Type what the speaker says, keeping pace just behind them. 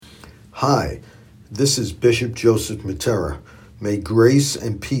Hi, this is Bishop Joseph Matera. May grace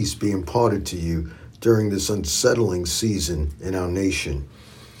and peace be imparted to you during this unsettling season in our nation.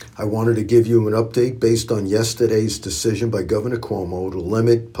 I wanted to give you an update based on yesterday's decision by Governor Cuomo to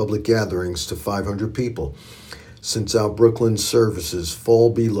limit public gatherings to 500 people. Since our Brooklyn services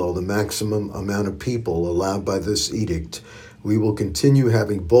fall below the maximum amount of people allowed by this edict, we will continue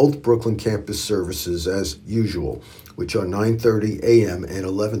having both Brooklyn campus services as usual, which are 9:30 a.m. and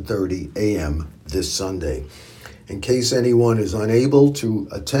 11:30 a.m. this Sunday. In case anyone is unable to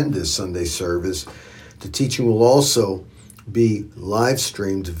attend this Sunday service, the teaching will also be live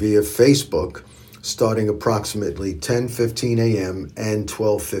streamed via Facebook starting approximately 10:15 a.m. and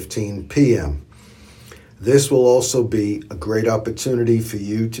 12:15 p.m. This will also be a great opportunity for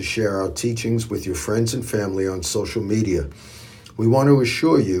you to share our teachings with your friends and family on social media. We want to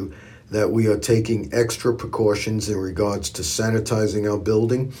assure you that we are taking extra precautions in regards to sanitizing our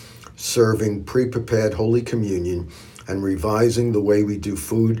building, serving pre-prepared Holy Communion, and revising the way we do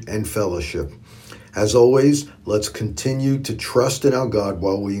food and fellowship. As always, let's continue to trust in our God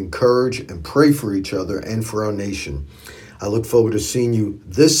while we encourage and pray for each other and for our nation. I look forward to seeing you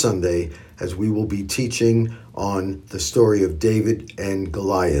this Sunday as we will be teaching on the story of David and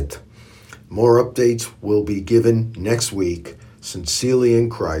Goliath. More updates will be given next week. Sincerely in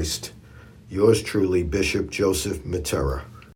Christ, yours truly, Bishop Joseph Matera.